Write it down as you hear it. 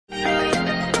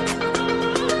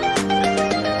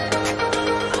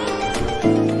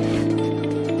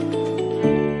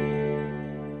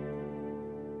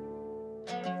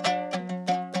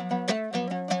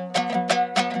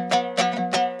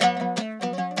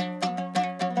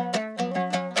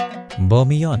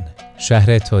بامیان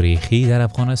شهر تاریخی در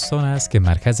افغانستان است که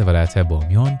مرکز ولایت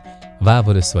بامیان و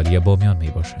ولسوالی بامیان می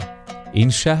باشد. این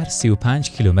شهر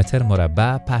 35 کیلومتر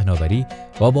مربع پهناوری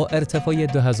و با ارتفاع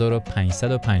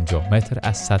 2550 متر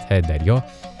از سطح دریا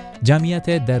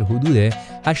جمعیت در حدود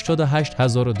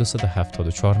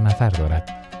 88274 نفر دارد.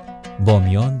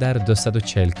 بامیان در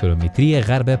 240 کیلومتری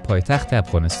غرب پایتخت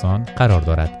افغانستان قرار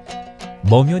دارد.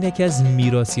 بامیان یکی از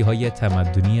میراثی‌های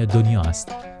تمدنی دنیا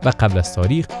است و قبل از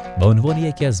تاریخ به عنوان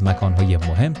یکی از مکان‌های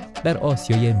مهم در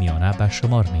آسیای میانه به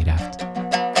شمار می‌رفت.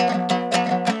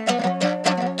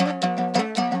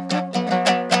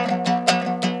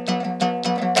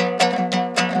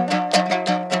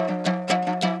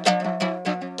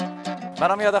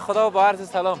 منم یاد خدا و با عرض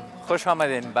سلام خوش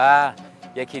آمدین به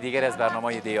یکی دیگر از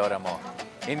برنامه دیار ما.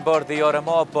 این بار دیار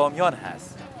ما بامیان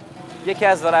هست، یکی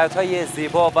از ولایت‌های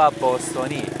زیبا و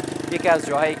باستانی، یکی از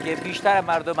جاهایی که بیشتر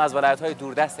مردم از ولایت‌های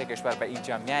دوردست کشور به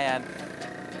اینجا میآیند.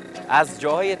 از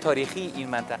جاهای تاریخی این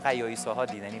منطقه یا این ساحه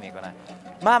دیدنی میکنن.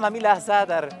 من همین لحظه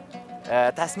در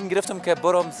تصمیم گرفتم که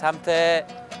برم سمت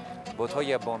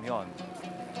بوت‌های بامیان،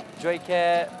 جایی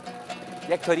که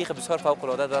یک تاریخ بسیار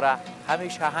فوق‌العاده داره.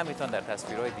 همیشه همینطور در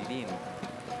تصویرهای دیدین.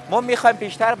 ما میخوایم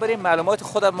بیشتر بریم معلومات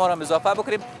خود ما را اضافه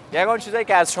بکنیم، یگان چیزایی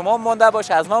که از شما مونده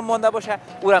باشه، از ما مونده باشه،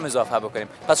 او را اضافه بکنیم.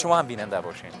 پس شما هم بیننده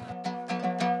باشین.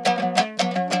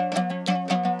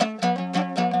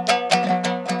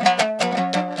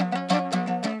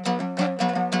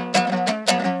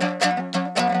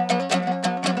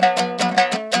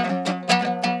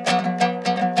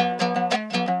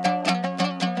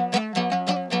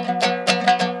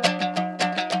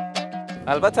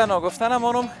 البته نگفتنم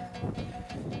اونم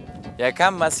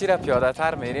یکم مسیر پیاده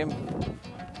تر میریم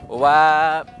و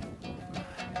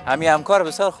همین همکار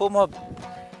بسیار خوب ما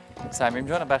صمیم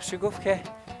جان بخشی گفت که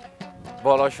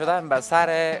بالا شدن به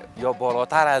سر یا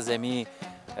بالاتر از زمین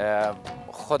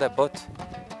خود بوت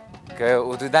که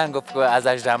حدوداً گفت که از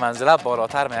 18 منزله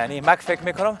بالاتر، یعنی من فکر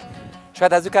میکنم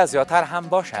شاید از او که زیادتر هم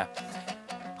باشه.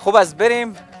 خوب از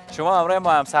بریم، شما همراه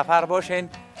ما هم سفر باشین.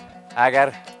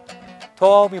 اگر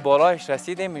تا می بالایش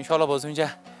رسیدیم انشالله باز اونجا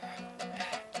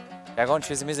یگان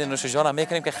چیز میز نوش جان هم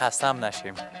میکنیم که خسته هم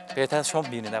نشیم. بهتر از شما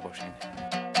بیننده باشین.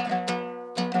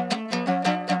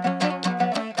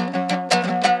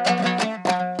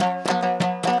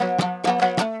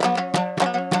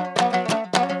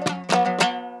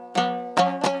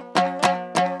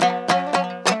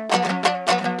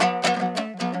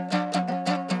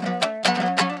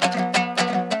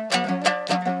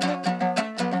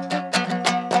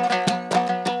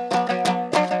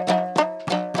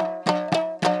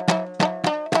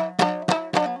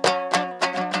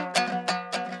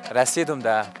 رسیدم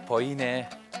در پایین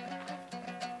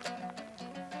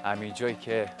همین جایی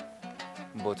که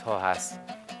بوت ها هست.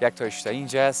 یک تایش در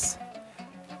اینجا است،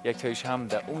 یک تایش هم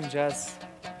در اونجا است،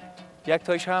 یک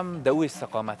تایش هم در او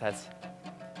استقامت است.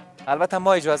 البته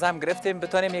ما اجازه هم گرفتیم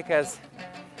بتونیم یکی از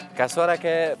کسا را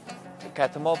که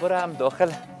ما برم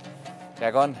داخل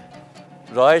یگان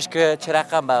راهش که چه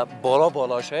رقم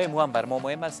بالا شده مو هم بر ما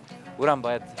مهم است. او هم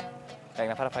باید یک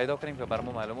نفر پیدا کنیم که بر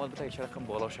ما معلومات بده چه رقم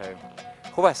بالا شده.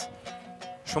 خوب است،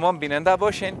 شما هم بیننده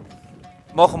باشین.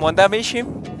 ما خب مانده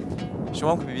میشیم،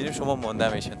 شما هم که ببینیم شما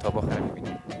مانده میشین تا باخره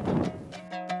ببینیم.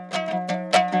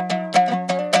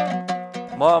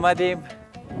 ما آمدیم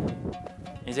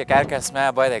اینجا که هر کس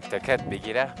ما باید یک تکت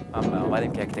بگیره. من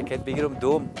آمدیم که یک تکت بگیرم.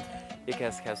 دوم یکی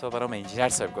از کسا برام انجینر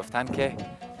صاحب گفتن که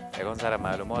یگان ذره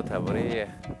معلومات درباره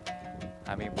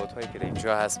همین بوت هایی که در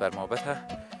اینجا هست بر ما بده.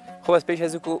 خوب است پیش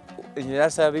از او که انجینر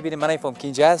صاحب ببینیم من نمیفهم که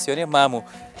اینجا هست یعنی مامو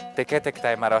تکت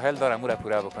مراحل دارم او را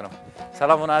پوره بکنم.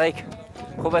 سلام علیکم.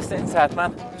 خوب است این ساعت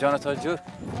من جانتان جور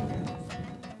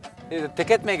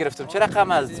تکت میگرفتم. چه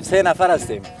رقم از 3 نفر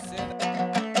هستیم؟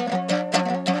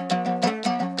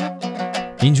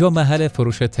 اینجا محل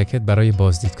فروش تکت برای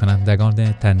بازدید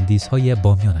کنندگان تندیس های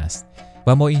بامیان است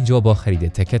و ما اینجا با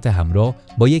خرید تکت همراه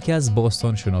با یکی از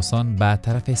باستان شناسان به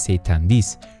طرف 3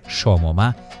 تندیس،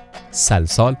 شامامه،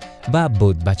 سلسال و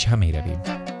بود بچه می رویم.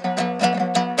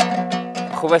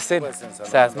 خوب هستین؟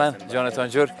 سعدمن جانتان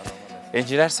جور.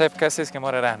 انجینر صاحب کسی است که ما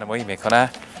را راهنمایی میکنه.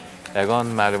 یگان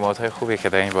معلومات های خوبی که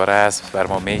در این باره است بر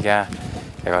ما میگه.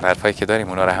 یگان حرفایی که داریم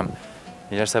اونا را هم.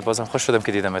 انجینر صاحب بازم خوش شدم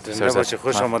که دیدم تو. زنده باشی،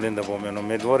 خوش آمدین در بامیان.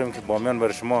 امیدواریم که بامیان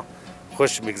برای شما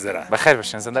خوش بگذره. بخیر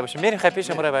باشین، زنده باشین. میریم خیلی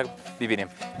پیش ما را ببینیم.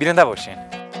 بیننده باشین.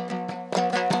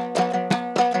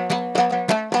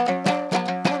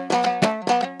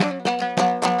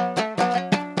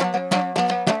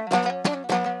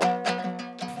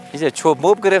 اینجا چوب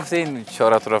موب گرفتین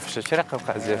چهار اطرافش چه رقم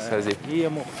قضیه سازی؟ این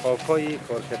خاکای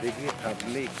کارکردگی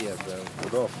قبلی که از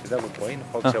بودا افتیده بود با این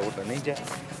خاک آوردن اینجا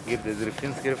گرد زیر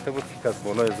فنس گرفته بود که کس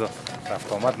بالای ازا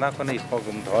رفت آمد نکنه. این خاک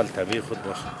متحال طبیعی خود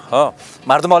باشه. ها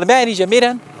مردم حالا میان اینجا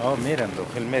میرن؟ ها میرن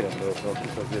داخل میرن داخل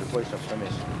تا زیر پایش رفته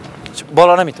میشه.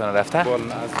 بالا نمیتونه رفته؟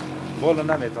 بالا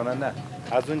نمیتونه نه.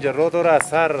 از اونجا راه داره از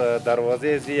سر دروازه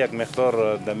از یک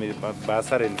مقدار به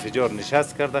اثر انفجار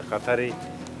نشست کرده. خطری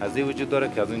از این وجود داره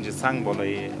که از اونجا سنگ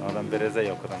بالای آدم بریزه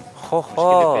یا کدام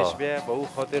مشکلی پیش بیه. با او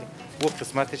خاطر او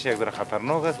قسمتش یک ذره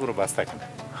خطرناک است، او رو بسته کنه.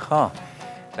 خب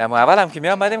ما اول هم که می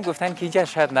آمدیم گفتن که اینجا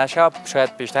شاید نشه،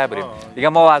 شاید پیشتر بریم. دیگه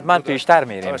ما حتما پیشتر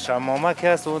میریم. شمامه که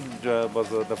است اون باز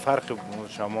فرق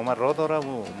شمامه راه داره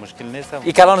و مشکل نیست.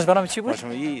 این کلانش به نام چی بود؟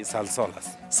 این سلسال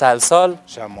است. سلسال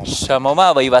شمامه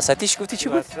و این وسطیش گفتی چی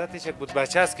بود؟ وسطش یک بود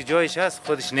بچه است که جایش هست،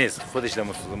 خودش نیست، خودش در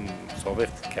مسابق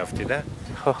کفتیده.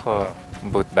 خب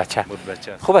بود بچه.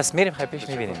 خوب است میریم خیلی پیش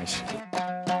میبینیمش.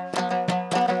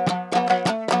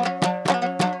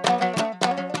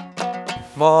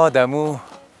 ما دمو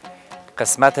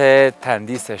قسمت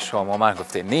تندیس شمامه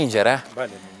گفتیم نه اینجا ره؟ بله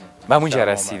ما اونجا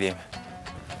رسیدیم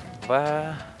و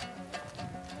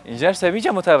اینجا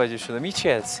سمیجا متوجه شدم. این چی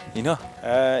است؟ اینا؟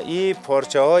 این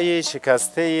پارچه های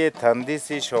شکسته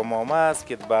تندیس شمامه است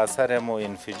که به اثر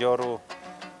انفجار و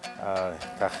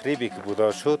تخریبی که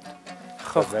بودا شد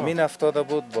زمین افتاده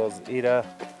بود. باز ایره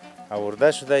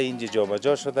آورده شده اینجا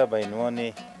جابجا شده به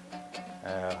عنوان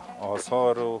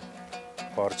آثار و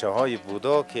پارچه های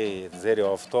بودا که زیر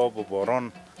آفتاب و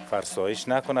باران فرسایش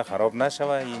نکنه، خراب نشوه،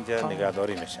 اینجا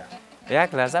نگهداری میشه.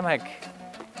 یک لحظه مک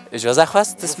اجازه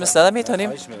خواست اسم زده میتونیم؟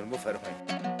 خواهش میکنم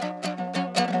بفرمایید.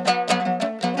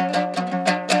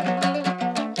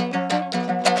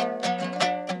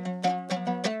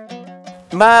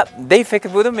 ما دی فکر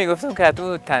بودم میگفتم که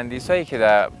تو تندیس هایی که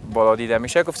در بالا دیده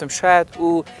میشه گفتم شاید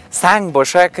او سنگ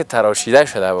باشه که تراشیده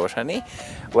شده باشه نه،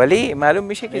 ولی معلوم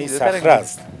میشه که صخره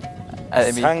است.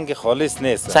 سنگ خالص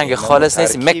نیست. سنگ خالص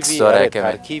نیست، مکس داره که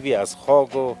ترکیبی از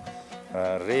خاک و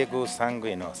ریگ و سنگ و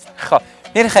ایناست. خب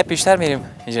میریم خیلی پیشتر میریم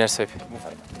انجینر صاحب.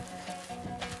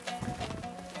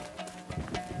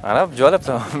 الان جالب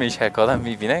تو میشه که آدم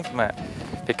میبینه که من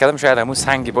فکر کردم شاید همون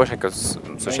سنگی باشه که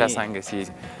سوشه سنگ سی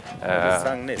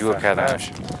جور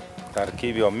کردنش.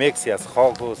 ترکیبی یا مکسی از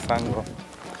خاک و سنگ و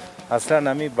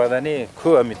اصلا همی بدنی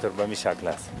کوه میتر به می شکل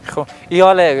است. خب این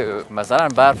حال مثلا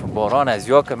برف و باران از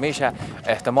یا که میشه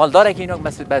احتمال داره که اینا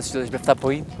مثل بعضی چیزاش بفته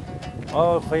پایین؟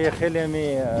 خیلی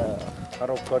همی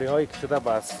خرابکاری هایی که شده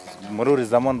بس مرور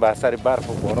زمان به اثر برف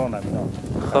و باران همینا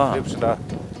تخریب شده،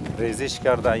 ریزش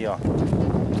کرده یا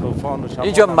طوفان و شمال.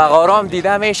 اینجا مغاره هم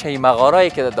دیده میشه، این مغاره‌ای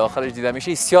که داخلش دیده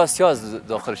میشه سیاه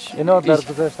داخلش. اینا در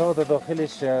گذشته ها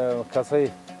داخلش کسای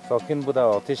ساکن بوده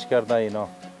آتش کرده اینا.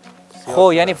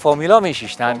 خب یعنی فامیلا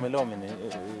میشیشتن؟ فامیلا می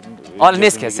آن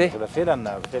نیست کسی؟ فعلا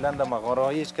نه، فعلا در مغاره ها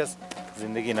هیچ کس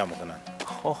زندگی نمیکنن.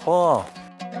 خب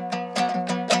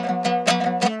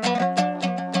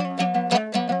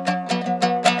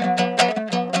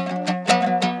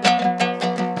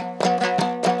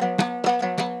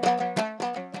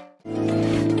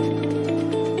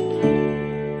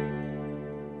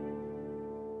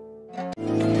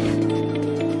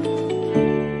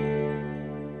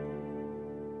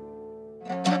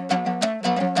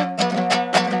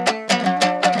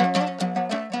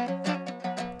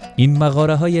این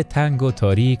مغاره های تنگ و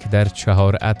تاریک در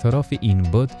 4 اطراف این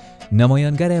بود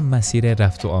نمایانگر مسیر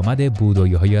رفت و آمد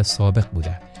بودایی های سابق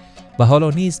بوده و حالا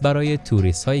نیز برای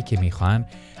توریست هایی که میخواهند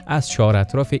از 4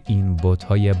 اطراف این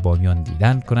بوت‌های بامیان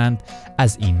دیدن کنند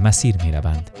از این مسیر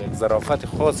میروند. ظرافت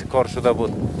خاصی کار شده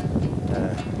بود،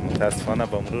 متاسفانه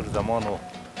با مرور زمان و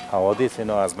حوادث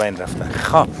اینا از بین رفتن.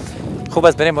 خب خوب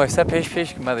است بریم بایسته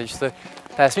پیش که من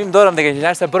تصمیم دارم دیگه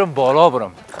انجینر صاحب برم بالا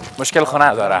برم. مشکل خونه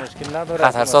نداره. مشکل نداره.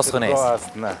 خطرساز خونه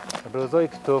است. نه. روزایی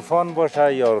که طوفان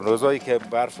باشه یا روزایی که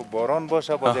برف و باران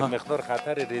باشه باز یک مقدار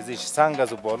خطر ریزش سنگ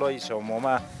از بالای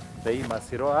شمامه در این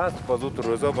مسیرها هست. باز اون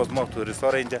روزا باز ما توریستا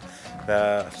را اینجا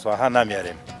در ساحه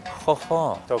نمیاریم. خب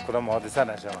تا کدام حادثه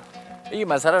نشه. این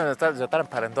مثلا زیادتر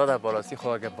پرنده در بالاسی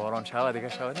خود اگه باران شود دیگه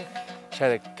شود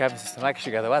شاید کمی سیستمکش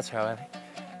گدوات شود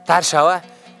تر شود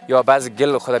یا بعض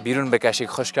گل خود بیرون بکشی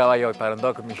خشک شود یا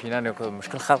پرنده که میشینن یا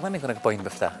مشکل خلق نمیکنه که پایین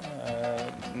بفته.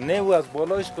 نه و از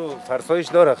بالایش که فرسایش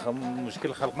داره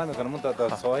مشکل خلق نمیکنه. من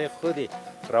در ساحه خودی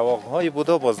رواقهای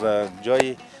بودا باز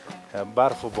جای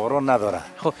برف و باران نداره.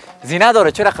 خب زینه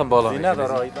داره چه رقم بالا زینه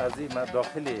داره از این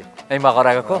داخلی این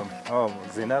مغاره کو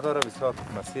زینه داره بسیار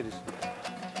مسیرش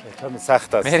کمی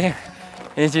سخت است. میریم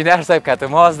انجینر صاحب کت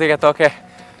ماست دیگه تا که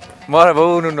ما رو به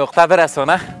اون نقطه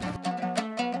برسونه.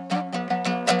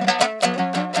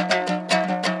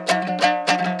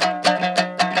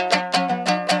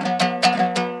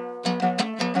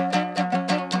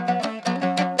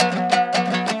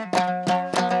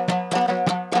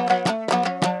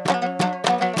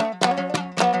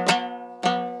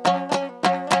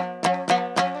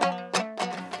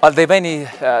 حالا بین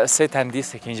سه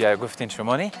تندیسی که اینجا گفتین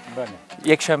شما نی؟ بله.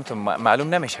 یک شمتون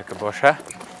معلوم نمیشه که باشه؟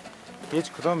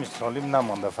 هیچ کدامش سالم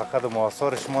نمانده، فقط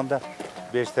آثارش مانده.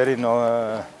 بیشترین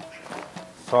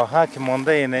ساحه که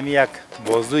مانده اینمی یک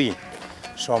بازوی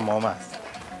شامامه است.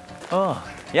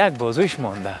 یک بازویش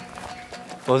مانده.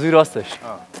 بازوی راستش.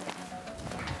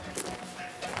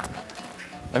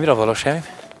 نمیره بالا شویم؟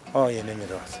 یه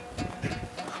نمیراث.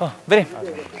 خب بریم.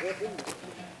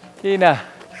 اینه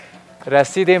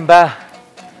رسیدیم به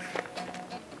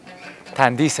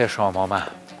تندیس شامامه.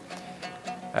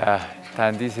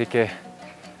 تندیسی که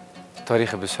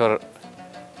تاریخ بسیار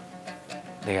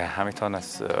دیگه همیتون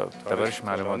از دربارش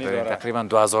معلومات داریم. تقریبا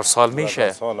 2000 سال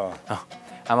میشه.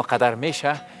 اما قدر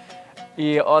میشه.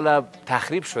 این آلا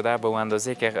تخریب شده به اون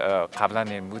اندازه که قبلا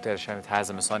این بوترش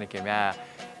طرز مثانی که میه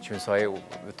چون سایه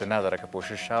نداره که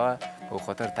پوشش شوه به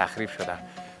خاطر تخریب شده.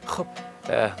 خب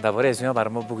درباره از اینا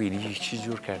برای ما بگویید چی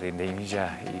جور کردین اینجا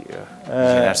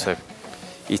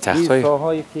این تختای این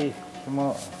ساحایی که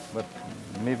شما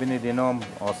میبینید اینا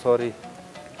آثاری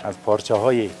از پارچه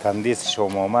های تندیس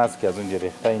شامامه است که از اونجا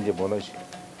ریخته اینجا بالاش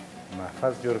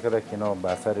محفظ جور کرده که اینا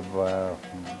به اثر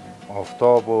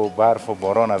آفتاب و برف و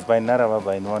باران از بین نره و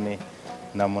به عنوان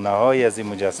نمونه های از این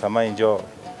مجسمه اینجا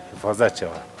حفاظت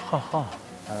شود.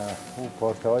 او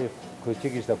پارچه های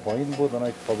کوچکش در پایین بود،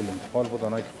 اونایی که قابل انتقال بود،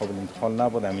 اونایی که قابل انتقال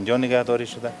نبود همینجا نگهداری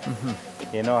شده.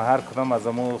 اینا هر کدام از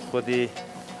امو خودی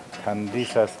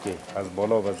تندیس است که از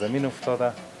بالا به زمین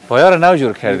افتاده. پایه را نو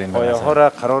جور کردین؟ پایه ها را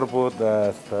قرار بود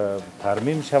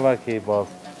ترمیم شود که با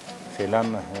فعلا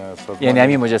یعنی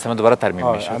همین مجسمه دوباره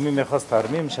ترمیم میشه؟ همین میخواست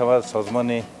ترمیم شود.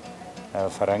 سازمان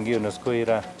فرنگی یونسکو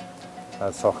را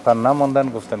ساختن نماندن،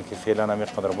 گفتن که فعلا همین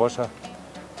قدر باشه.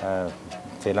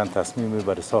 فعلا تصمیمی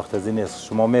برای ساخت از این است.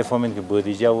 شما میفهمید که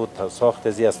بودجه و ساخت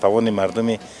از این از توان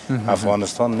مردم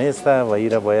افغانستان نیست و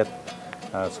این را باید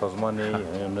سازمان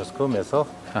یونسکو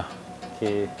میساخت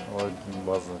که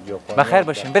باز بخیر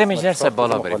باشین. بریم اینجا سر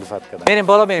بالا بریم. بریم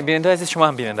بالا بریم. بیننده عزیز شما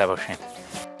هم بیننده باشین.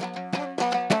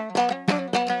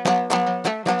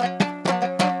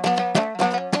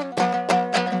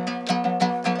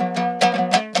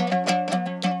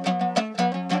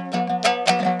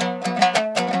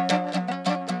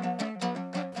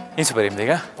 این سو بریم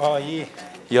دیگه؟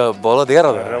 یا بالا دیگه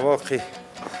را داره؟ رواقی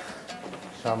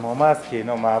شامامه است که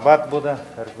اینا معبد بوده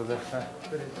در گذشته.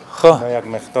 خب یک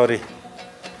مقداری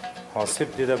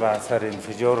حاصب دیده به اثر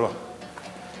انفجار و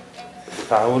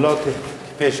تحولات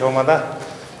پیش آمده.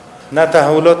 نه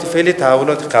تحولات فعلی،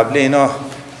 تحولات قبلی. اینا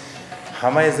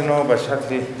همه از اینا به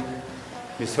شکل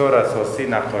بسیار اساسی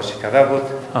نقاشی کرده بود.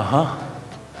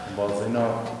 باز اینا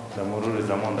در مرور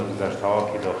زمان در گذشته ها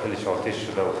که داخلش آتش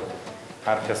شده و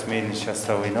هر کس می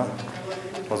نشسته و اینا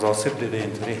باز آسیب دیده.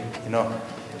 اینطوری اینا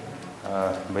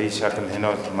به این شکل اینا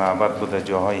معبد بوده،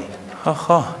 جاهای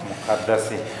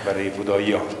مقدسی برای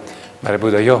بودایی ها. برای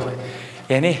بودایی ها.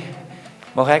 یعنی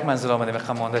ما یک منزل آمده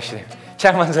بخوام مانده شدیم.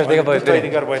 چند منزل دیگه باید بریم؟ دو تا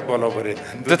دیگر باید بالا برید.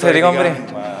 دو تا دیگه بریم؟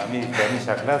 همین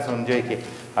شکل است. اونجایی که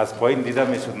از پایین دیده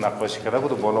میشد نقاشی کرده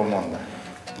بود و بالا مانده.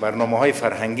 برنامه های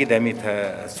فرهنگی دمی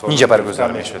اینجا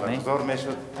برگزار میشد.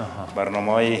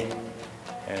 برنامه های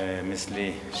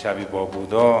مثل شب با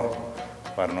بودا،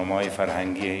 برنامه های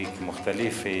فرهنگی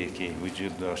مختلفی که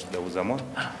وجود داشت در اون زمان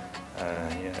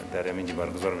در اینجا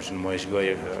برگزار میشد. نمایشگاه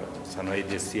صنایع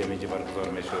دستی اینجا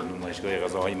برگزار میشد، نمایشگاه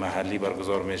غذاهای محلی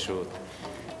برگزار میشد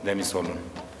در این سالن.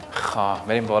 خب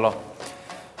بریم بالا.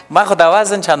 من خود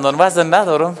وزن چندان وزن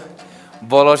ندارم،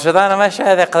 بالا شدن من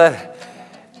شاید قدر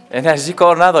انرژی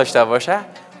کار نداشته باشه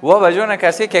و به جون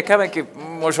کسی که کمه که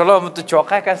ماشاءالله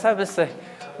چاقه کسه مثل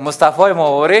مصطفی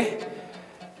مغاره،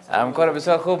 همکار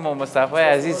بسیار خوب مصطفی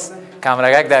عزیز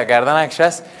کمرگک در گردنش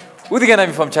است. او دیگه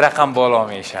نمیفهم چه رقم بالا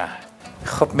میشه.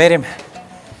 خب میریم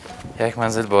یک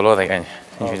منزل بالا دیگه.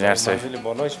 اینجوری نرسه منزل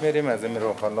بالاش میریم از این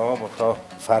راه الله با تا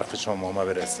فرق شامامه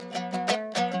برسیم.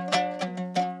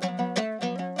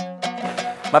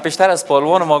 من پیشتر از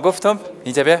پالوان ما گفتم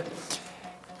اینجا بیا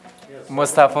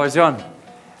مصطفی جان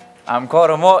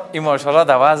همکار ما این ماشاءالله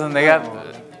در وزن دیگه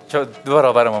دو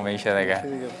برابر ما میشه دیگه.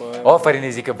 آفرین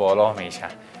ازی که بالا میشه.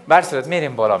 بر صورت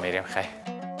میریم بالا میریم. خیلی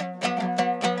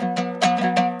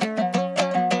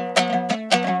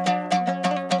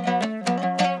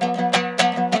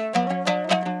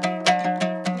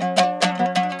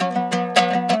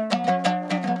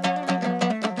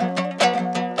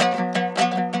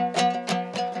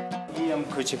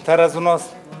کوچکتر از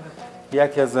اوناست.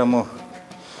 یکی از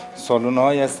سالن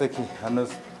هایی هست که هنوز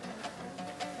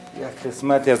یک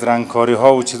قسمتی از رنگکاری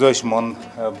ها و چیزایش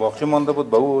باقی مانده بود.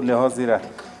 به او لحاظی را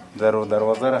در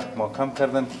دروازه را محکم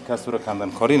کردن که کسی را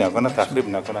کندن کاری نکنه، تخریب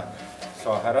نکنه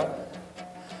ساحه را.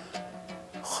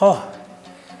 خب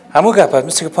همون گپت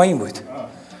مثل که پایین بود.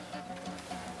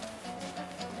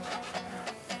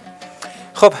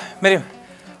 خب میریم.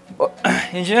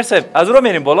 انجینر صاحب از اون رو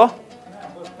میریم بالا.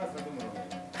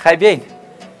 خیلی بیاین.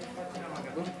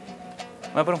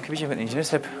 من برم که بیشتر انجینر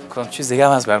صاحب کدام چیز دیگه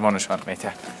هم از بر ما نشان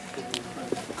میده.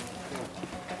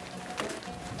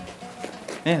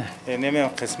 نه نمیدونم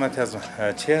قسمت از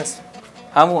چی است؟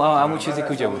 همون چیزی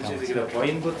کجا بود؟ چیزی که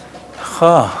پایین بود.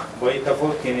 خواه با این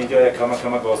تفاوت که اینجا یک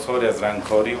کم آثاری از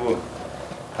رنگکاری و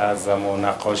از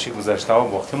نقاشی گذشته ها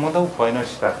باقی مونده و پایینش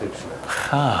تخریب شده.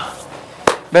 خواه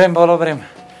بریم بالا بریم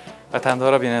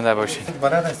وطندارا بیننده باشین.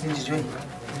 بلد است اینجا جایی؟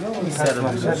 این نیست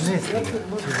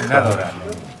ندارن.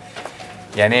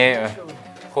 یعنی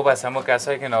خوب است همون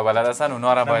کسایی که نابلد هستن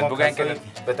اونا را باید بگن که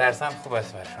بترسن خوب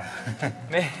است برشون.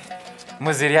 نه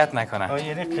مزیریت نکنن.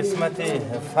 یعنی قسمت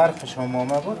فرق شما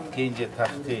بود که اینجا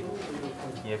تختی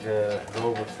یک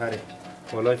رو بود سر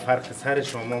بالای فرق سر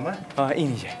شما این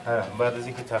اینجا. بعد از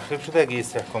اینکه تخریب شده اگه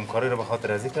استحکام کاری رو به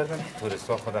خاطر ازی کردن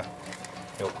توریستا خودم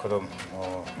یا کدام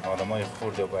آدمای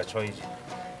خورد یا بچهای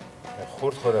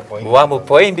خورد خود پایین و همون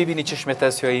پایین ببینی چشمت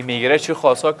سیاهی میگیره چه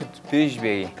خاصا که پیش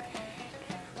بیایی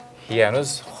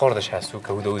هنوز خوردش هست و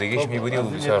که دودگیش میبودی و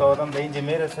بسیار آدم به اینجا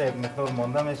میرسه مقدار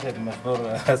مانده میشه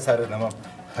مقدار سر نمام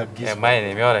گیج من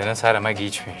نمیاره اینا سر ما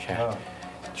گیج میشه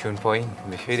چون پایین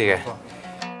میشه دیگه.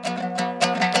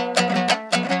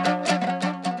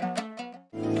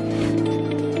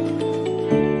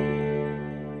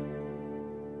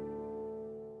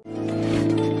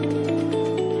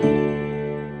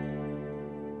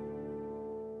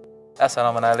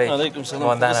 السلام علیکم. علیکم سلام.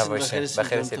 ماندن باشین.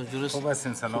 بخیر هستید. خوب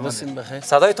هستین سلام. بخیر.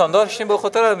 صدایتان داشتیم به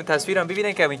خاطر تصویرم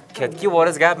ببینین که کتکی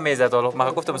وارث گپ میزد. حالا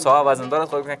من گفتم صاحب وزندار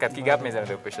خود گفتن کتکی گپ میزنه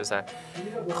به پشت سر.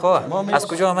 خب از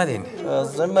کجا آمدین؟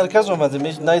 از مرکز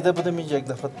اومدیم. نیده بودیم یک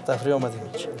دفعه تفریح اومدیم.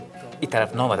 این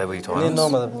طرف نامده بودی تو؟ نه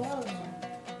نامده بود.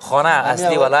 خانه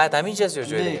اصلی ولایت همین جاست یا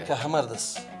جای دیگه؟ نه کهمرد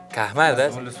است. کهمرد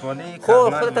است؟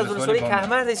 خب خودت از ولسوالی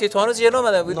کهمرد هستی تو هنوز یه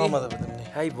نامده بودی؟ نامده بودیم.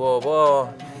 ای بابا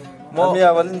ما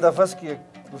اولین دفعه است که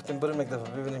گفتیم بریم یک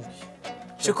دفعه ببینیم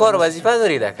چه کار وظیفه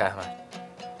داری در کهمرد؟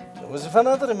 وظیفه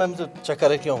نداریم همین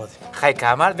چکرکی اومدیم. خیلی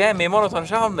کهمرد بیایم میمانتون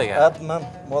شم دیگه. حتما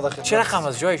ما داخل. چه رقم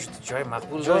از جای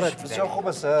مقبول جایش بسیار خوب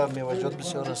است. میوه‌جات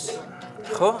بسیار است.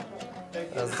 خب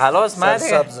خلاص من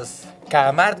سبز است.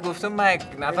 کهمرد گفتم من یک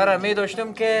نفر می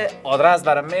داشتم که آدرس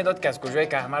برام میداد که از کجای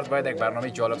کهمرد باید یک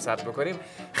برنامه جالب ثبت بکنیم.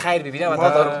 خیر ببینم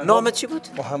نامت چی بود؟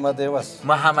 محمد ایوز.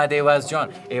 محمد ایوز جان.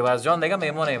 ایوز جان دیگه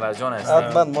میمون ایوز جان است.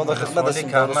 حتما ما در خدمت هستیم.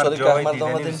 کهمرد جای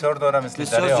دیدنی بسیار دارم مثل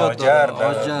دره آجر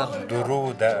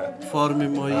درو فارم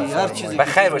ماهی هر چیزی.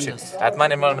 بخیر باشید. حتما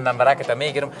ایمان نمبرک تا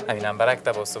میگیرم. همین نمبرک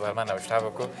تا با سوپرمن نوشته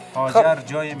بکو. آجر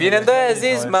جای بیننده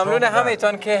عزیز ممنون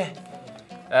همه‌تان که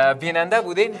بیننده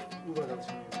بودین.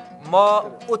 ما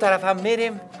او طرف هم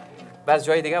میریم بعض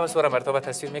جای دیگه واسه مرتبه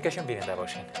تصویر میکشیم بیننده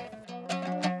باشین.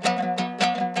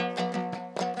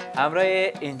 همراه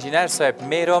انجینر صاحب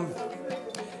میرم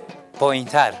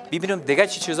پایینتر ببینم دیگه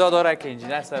چی چیزا داره که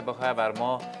انجینر صاحب بخواه بر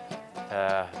ما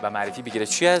به معرفی بگیره.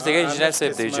 چی هست دیگه انجینر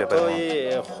صاحب دیگه بر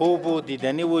ما؟ خوب و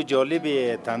دیدنی و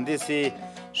جالب تندیس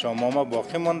شما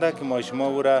باقی مونده که ما شما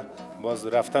او را باز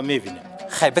رفته میبینیم.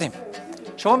 خیلی بریم.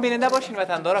 شما بیننده باشین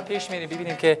وطندارا پیش میریم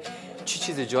ببینیم که چی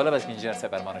چیز جالب است که انجینر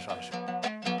صاحب بر ما نشان شد.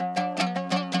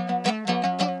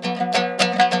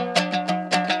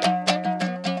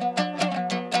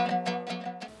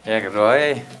 یک راه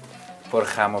پر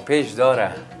خم و پیش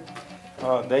داره.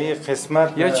 در این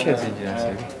قسمت یا چی از انجینر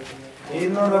صاحب؟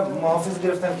 اینا را محافظ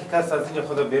گرفتن که کس از اینجا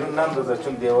خدا بیرون نندازه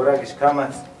چون دیوارکش کم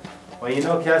است و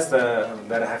اینا که است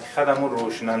در حقیقت همون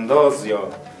روشنانداز یا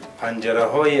پنجره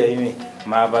های این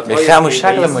معبد های همون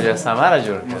شکل مجسمه را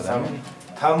جور کردن.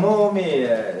 تمام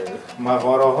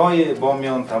مغاره های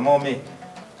بامیان تمام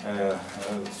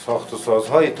ساخت و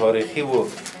سازهای تاریخی و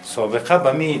سابقه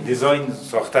به می دیزاین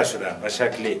ساخته شده به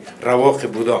شکل رواق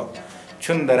بودا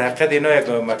چون در حقیقت اینا یک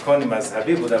مکان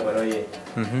مذهبی بوده برای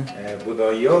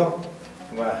بودایی ها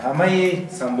و همه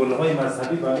سمبول های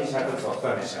مذهبی به این شکل ساخته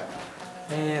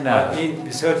میشن. این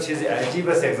بسیار چیز عجیب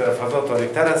است. یک ذره فضا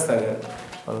تاریک تر است.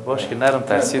 باش که نرم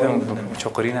ترسیدم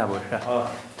چقری نباشه.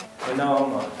 اینا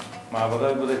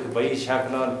معبدای بوده که با این شکل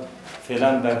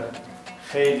فعلا در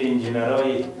خیلی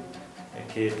انجینرهای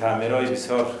که تعمیرهای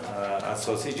بسیار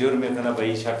اساسی جور میکنه با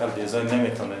این شکل دیزاین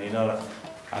نمیتونن اینا را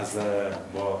از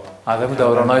با آدم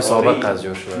دورانهای سابق از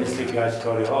جور شده مثل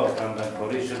گچکاری ها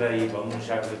کندنکاری شده ای با اون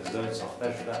شکل دیزاین ساخته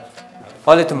شده.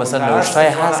 حالتون مثلا نوشتای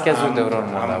هست که از اون دوران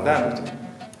مونده؟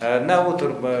 نه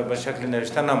اونطور به شکل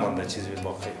نوشته نمانده چیزی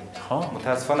باقی.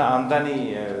 متاسفانه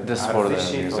عمدنی ارزش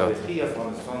تاریخی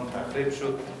افغانستان تخریب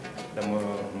شد در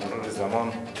مرور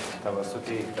زمان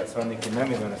توسط کسانی که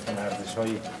نمیدونستن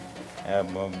ارزش‌های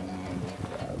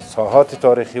ساحات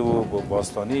تاریخی و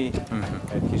باستانی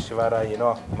کشور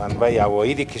اینا منبع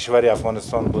عواید کشور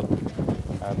افغانستان بود.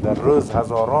 در روز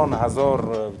هزاران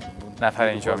هزار نفر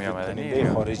اینجا می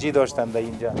آمدن خارجی داشتن در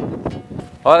اینجا.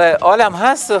 عالم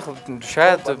هست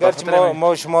شاید گرچه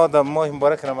ما شما در ماه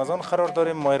مبارک رمضان قرار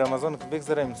داریم. ماه رمضان که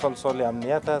بگذره امسال سال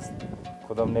امنیت است،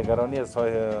 کدام نگرانی از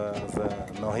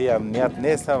ناحیه امنیت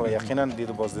نیست و یقینا دید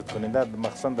و بازدید کننده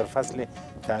مخصوصا در فصل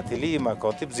تعطیلی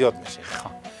مکاتب زیاد میشه.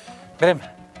 بریم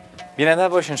بیننده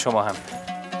باشین شما هم.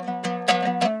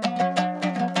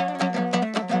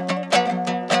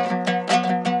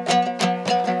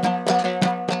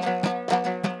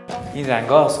 این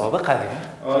رنگا سابقه دیگه؟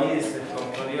 این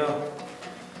استخدامکاری ها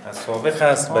از سابق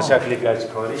است به شکل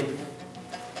گچکاری.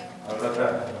 البته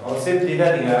آسیب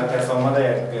دیده دیگه، هر کس آمده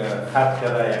یک خط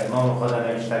کرده، یک نام خود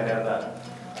نوشته کرده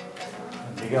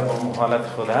دیگه با حالت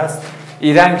خود هست.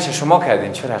 این رنگش شما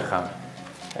کردین چه رقم؟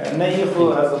 نه این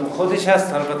از خودش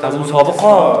هست، البته از اون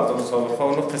سابقا؟ از اون سابقا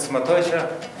اون قسمتایش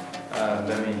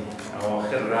دمی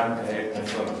آخر رنگ یک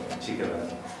مثال چی کرده.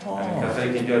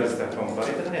 کسایی که اینجا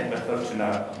استخدامکاری کردن یک مقدار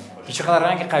چونه چقدر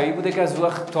رنگ قوی بوده که از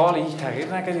وقت تا حال هیچ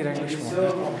تغییر نکردی رنگش؟ بسیار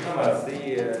محکم است.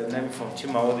 نمیفهم چه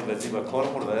موادی وزی به کار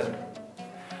خورده.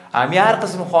 امی هر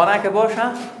قسم خانه که باشه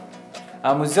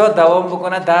اما زیاد دوام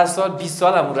بکنه 10 سال 20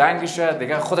 سال همون رنگش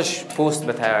دیگه خودش پوست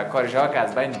به کارش ها که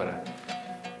از بین بره.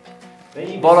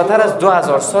 بالاتر از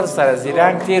 2000 سال سر از این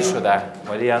رنگ تیر شده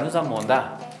ولی هنوز هم مونده.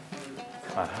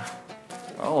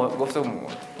 گفتم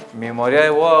معماری های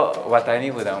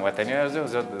وطنی بودن، وطنی های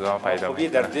زیاد پیدا خوبی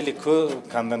در دل کو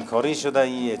کندنکاری شده.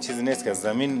 این چیزی نیست که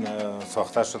زمین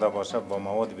ساخته شده باشه با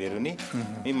مواد بیرونی.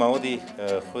 این مواد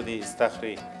خودی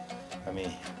استخری همین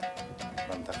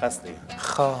منطقه است دیگه.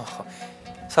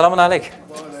 سلام علیک.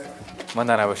 من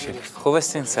نباشید. خوب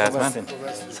هستین؟ صحتمند؟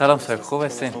 سلام صاحب، خوب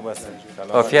هستین؟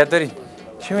 عافیت دارین؟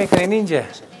 چی میکنین اینجا؟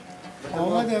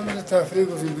 آمدیم تفریح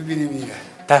گفتیم ببینیم اینجا.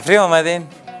 تفریح آمدین؟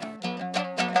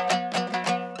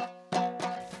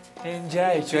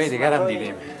 اینجا جای دیگر هم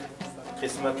دیدیم.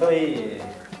 قسمت‌های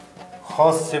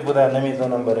خاصی بوده،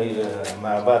 نمیدونم برای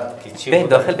معبد که چی بین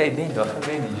داخل بین اینجا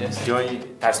جای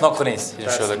ترسناک نیست ان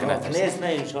شاء الله که نیست. نه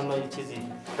ان شاء الله چیزی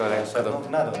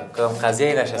نداره. کدام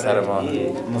قضیه نشه سر ما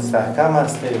مستحکم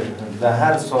است. در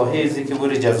هر ساحه ازی که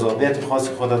بوری جذابیت خاص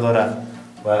خود داره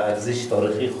و ارزش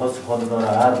تاریخی خاص خود داره.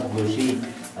 هر گوشی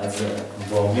از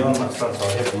بامیان مثلا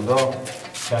ساحه بودا،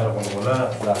 شهر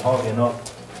قنقله، لحاق اینا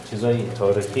چیزای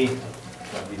تاریخی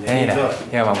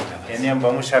یعنی هم به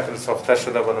اون شکل ساخته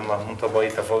شده بوده. محمود تا با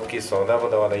تفاوت که ساده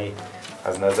بوده ولی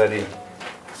از نظر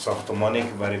ساختمانی که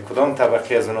برای کدام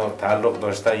طبقه از اونها تعلق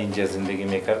داشته اینجا زندگی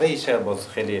میکرده ایشه باز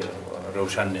خیلی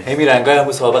روشن نیست. همین رنگای هم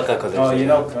مسابقه کده.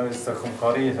 اینا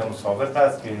استخدامکاری مسابقه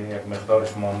است که یک مقدارش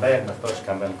مانده، یک مقدارش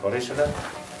کندنکاری شده.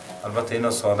 البته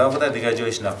اینا ساده بوده دیگه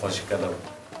جایش نقاشی کرده بود.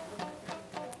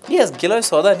 این از گلای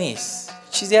ساده نیست،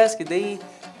 چیزی هست که دی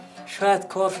شاید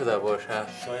کار شده باشه.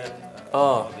 شاید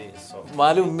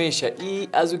معلوم میشه. این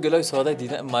از اون گلای ساده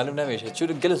دیدن معلوم نمیشه، چون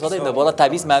گل ساده این بالا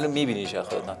طبیعی معلوم میبینیش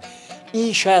خودتان.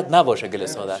 این شاید نباشه گل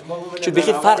ساده، چون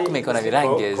بخی فرق میکنه رنگ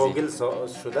ازی. کاغل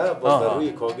شده باز در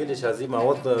روی کاغلش از این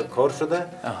مواد کار شده.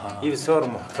 این بسیار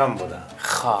محکم بوده.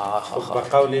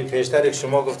 به قول پیشتر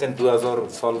شما گفتین 2000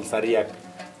 سال سر یک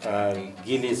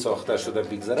گلی ساخته شده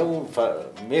بگذره و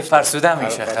فرسوده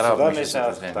میشه، خراب میشه،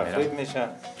 تخریب میشه،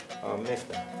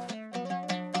 میفته.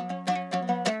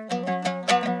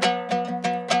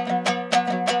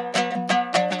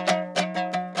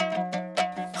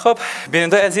 خب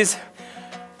بیننده عزیز،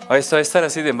 آهسته آهسته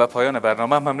رسیدیم به پایان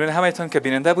برنامه. ممنون همه‌تون که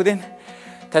بیننده بودین.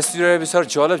 تصویرهای بسیار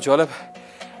جالب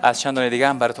از چندان دیگه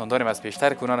هم براتون داریم از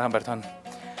پیشتر که اونا هم براتون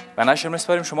به نشر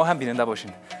میسپاریم. شما هم بیننده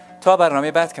باشین. تا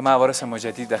برنامه بعد که من وارث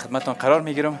مجدد در خدمتتون قرار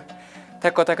میگیرم.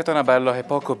 تک و تکتون به الله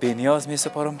پاک و بی‌نیاز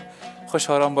میسپارم. خوش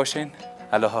آرام باشین.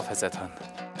 الله حافظتان.